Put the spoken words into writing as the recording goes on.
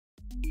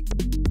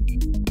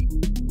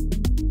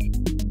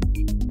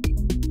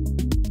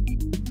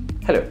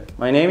Hello,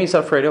 my name is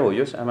Alfredo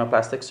Hoyos. I'm a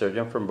plastic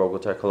surgeon from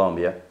Bogota,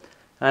 Colombia,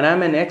 and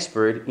I'm an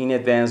expert in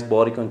advanced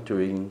body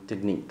contouring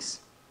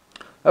techniques.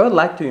 I would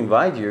like to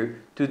invite you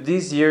to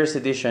this year's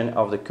edition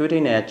of the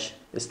Cutting Edge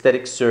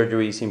Aesthetic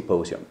Surgery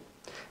Symposium.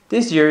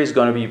 This year is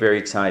going to be very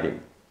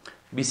exciting.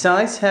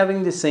 Besides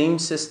having the same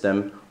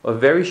system of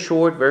very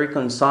short, very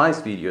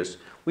concise videos,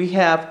 we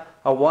have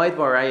a wide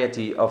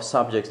variety of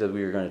subjects that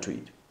we are going to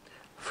treat.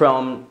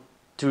 From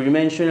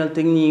three-dimensional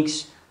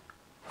techniques,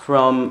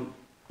 from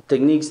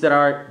techniques that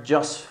are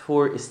just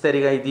for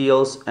aesthetic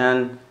ideals,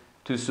 and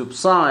to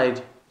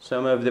subside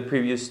some of the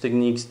previous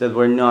techniques that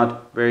were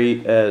not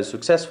very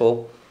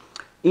successful,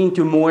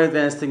 into more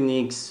advanced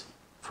techniques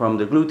from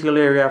the gluteal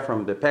area,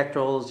 from the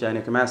pectorals,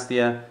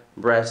 gynecomastia,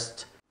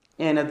 breast,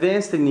 and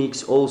advanced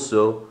techniques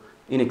also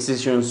in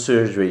excision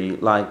surgery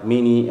like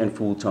mini and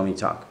full tummy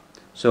tuck.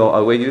 So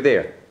I'll wait you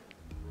there.